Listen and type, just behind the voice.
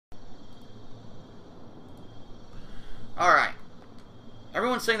Alright.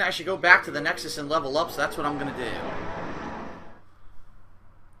 Everyone's saying that I should go back to the Nexus and level up, so that's what I'm gonna do.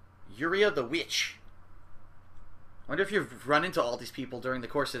 Yuria the Witch. I wonder if you've run into all these people during the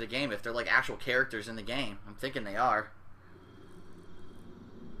course of the game, if they're like actual characters in the game. I'm thinking they are.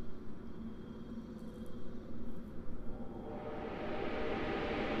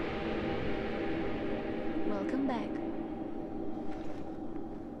 Welcome back.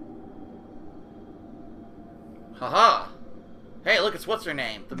 Haha! Hey, look, it's what's her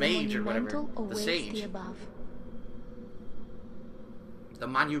name? The mage or whatever. The sage. The above. The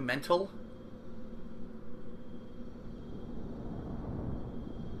monumental?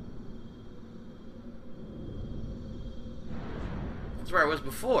 That's where I was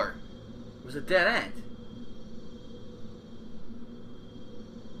before. It was a dead end.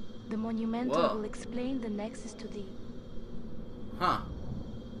 The monumental Whoa. will explain the nexus to thee. Huh.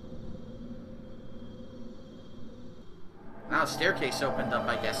 Now, staircase opened up,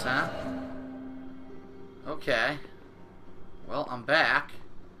 I guess, huh? Okay. Well, I'm back.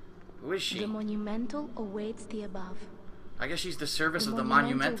 Who is she? The monumental awaits the above. I guess she's the service of the Will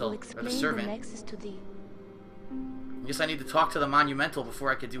monumental, or explain the servant. the nexus to thee. I guess I need to talk to the monumental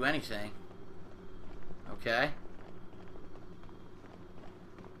before I could do anything. Okay.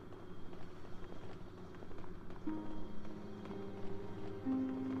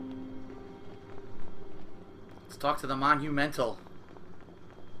 Let's talk to the monumental.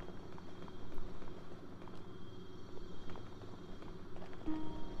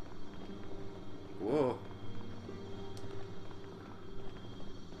 Whoa.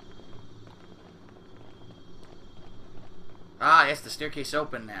 Ah, yes, the staircase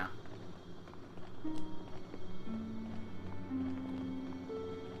open now.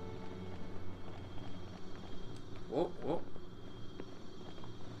 Whoa, whoa.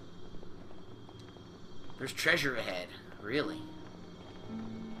 There's treasure ahead. Really?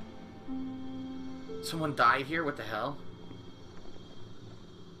 Someone died here? What the hell?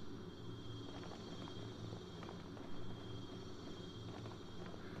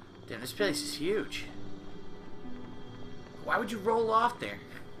 Damn, this place is huge. Why would you roll off there?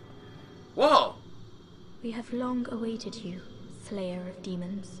 Whoa! We have long awaited you, slayer of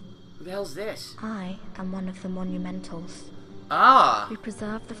demons. Who the hell's this? I am one of the monumentals. Ah! We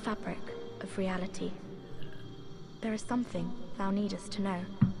preserve the fabric of reality. There is something thou needest to know.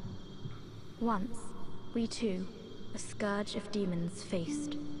 Once, we too, a scourge of demons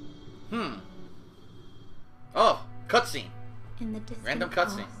faced. Oh, cutscene. In the distant Random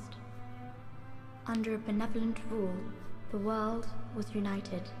cutscene. past, under a benevolent rule, the world was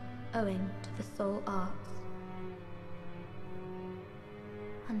united, owing to the soul arts.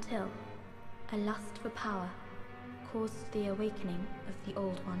 Until a lust for power caused the awakening of the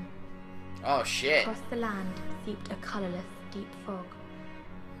Old One. Oh, shit. Across the land seeped a colorless, deep fog,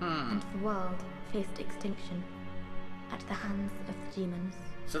 and the world faced extinction at the hands of the demons.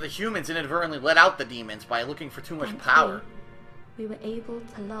 So the humans inadvertently let out the demons by looking for too much Thankfully, power. we were able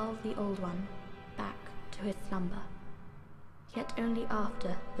to lull the Old One back to his slumber, yet only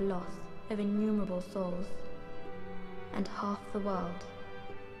after the loss of innumerable souls, and half the world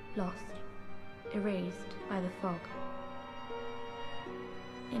lost, erased by the fog.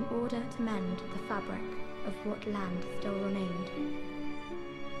 In order to mend the fabric of what land still remained,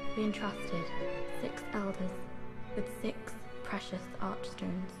 we entrusted 6 elders with 6 precious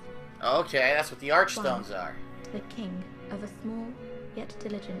archstones. Okay, that's what the archstones are. To the king of a small yet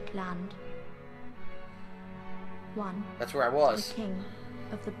diligent land. 1 That's where I to was. the king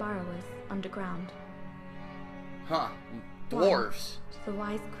of the burrowers underground. Huh. 1 Dwarves. to the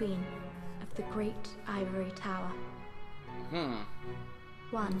wise queen of the great ivory tower.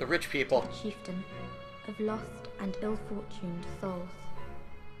 1 The rich people. to the chieftain of lost and ill-fortuned souls.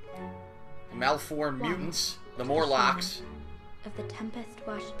 The malformed One mutants. The to Morlocks. human of the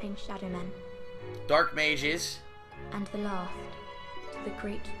tempest-worshipping shadowmen. Dark mages. And the last to the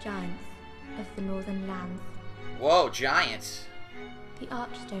great giants of the northern lands. Whoa, giants. The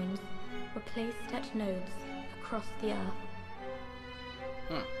archstones were placed at nodes across the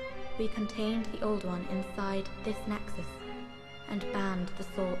earth. We contained the Old One inside this nexus and banned the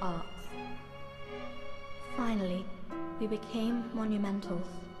soul arts. Finally, we became monumentals,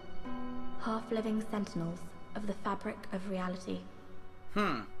 half-living sentinels of the fabric of reality.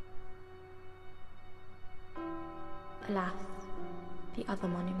 Alas, the other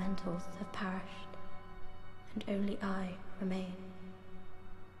monumentals have perished, and only I remain.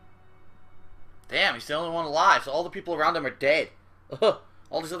 Damn, he's the only one alive, so all the people around him are dead.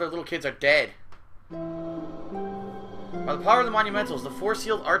 All these other little kids are dead. By the power of the monumentals, the 4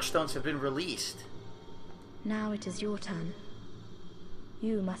 sealed archstones have been released. Now it is your turn.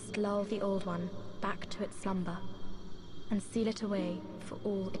 You must lull the Old One back to its slumber and seal it away for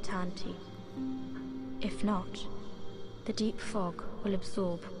all eternity. If not, the deep fog will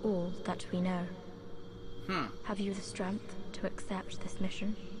absorb all that we know. Have you the strength to accept this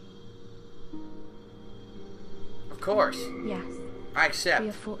mission? Of course. Yes. I accept. We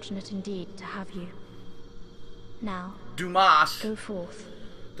are fortunate indeed to have you. Now, Dumas. go forth.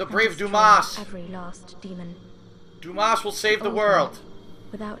 The and brave destroy Dumas. every last demon. Dumas will save the Old world.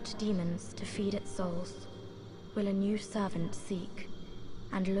 One, without demons to feed its souls, will a new servant seek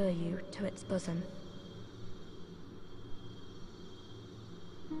and lure you to its bosom.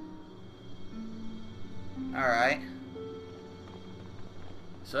 Alright.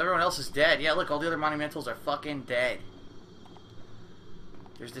 So everyone else is dead. Yeah, look, all the other monumentals are fucking dead.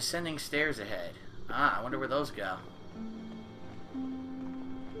 There's descending stairs ahead. Ah, I wonder where those go.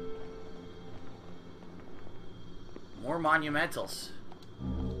 More monumentals.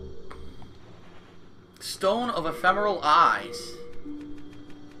 Stone of Ephemeral Eyes.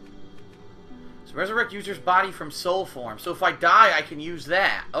 So resurrect user's body from soul form. So if I die, I can use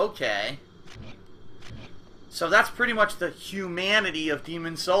that. Okay. So that's pretty much the humanity of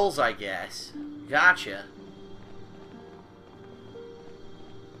Demon Souls, I guess. Gotcha.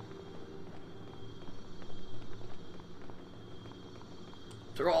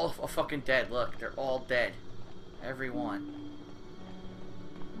 They're all fucking dead. Look, they're all dead. Every one.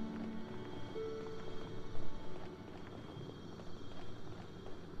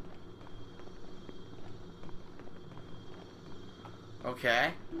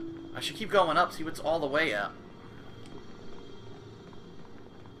 Okay. I should keep going up, see what's all the way up.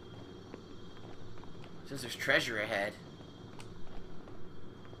 Says there's treasure ahead.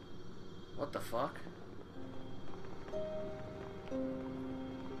 What the fuck?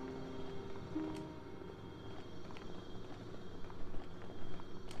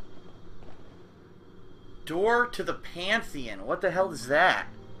 Door to the Pantheon. What the hell is that?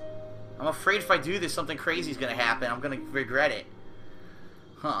 I'm afraid if I do this, something crazy is going to happen. I'm going to regret it.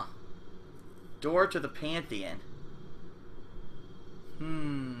 Huh. Door to the Pantheon.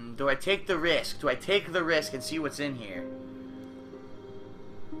 Do I take the risk? Do I take the risk and see what's in here?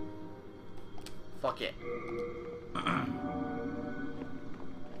 Fuck it.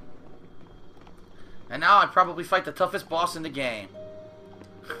 And now I probably fight the toughest boss in the game.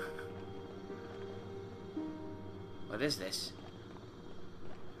 What is this?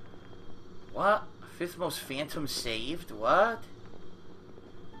 What? Fifth most phantom saved? What?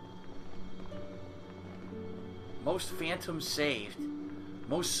 Most phantoms saved.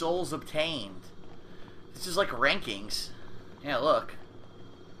 Most souls obtained. This is like rankings. Yeah, look.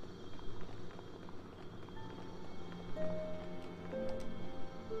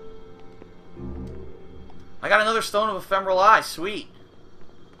 I got another Stone of Ephemeral Eyes. Sweet.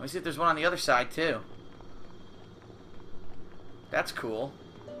 Let me see if there's one on the other side, too. That's cool.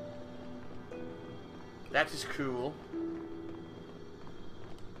 That is cool.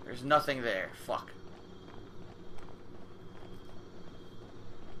 There's nothing there. Fuck.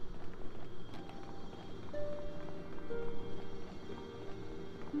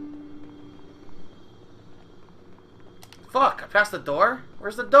 Fuck, I passed the door?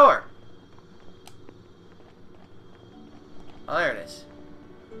 Where's the door? Oh, there it is.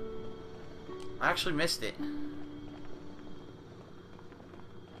 I actually missed it.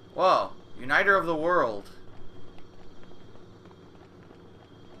 Whoa. Uniter of the world.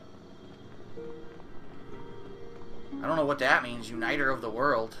 I don't know what that means. Uniter of the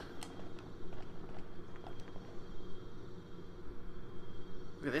world.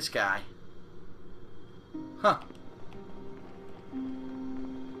 Look at this guy. Huh.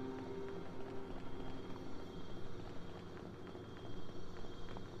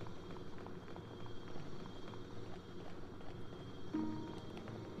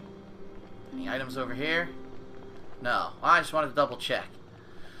 Any items over here? No. I just wanted to double check.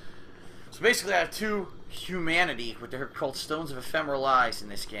 So basically I have two humanity, what they're called Stones of Ephemeral Eyes in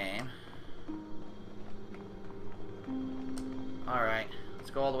this game. Alright. Let's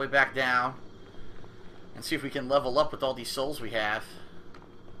go all the way back down. And see if we can level up with all these souls we have.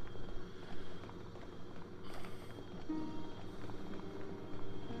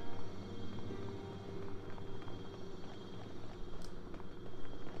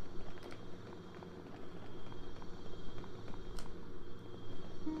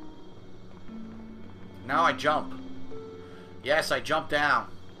 Now I jump. Yes, I jump down.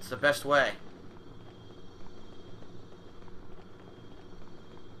 It's the best way.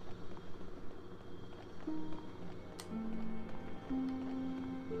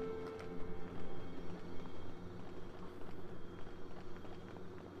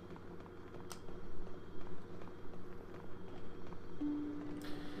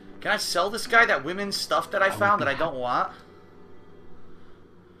 Can I sell this guy that women's stuff that I found that I don't want?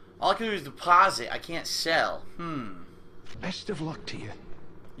 All I can do is deposit. I can't sell. Best of luck to you.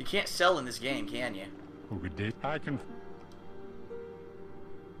 You can't sell in this game, can you? Oh, good day. I can.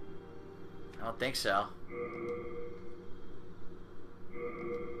 I don't think so.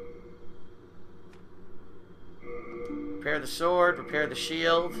 Repair the sword, repair the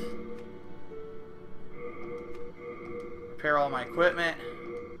shield. Repair all my equipment.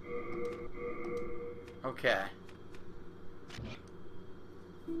 Okay.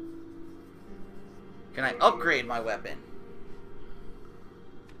 Can I upgrade my weapon?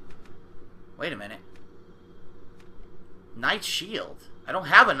 Wait a minute. Knight shield? I don't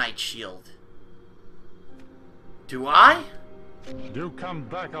have a knight shield. Do I? You come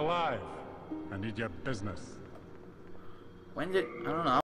back alive. I need your business. When did... I don't know.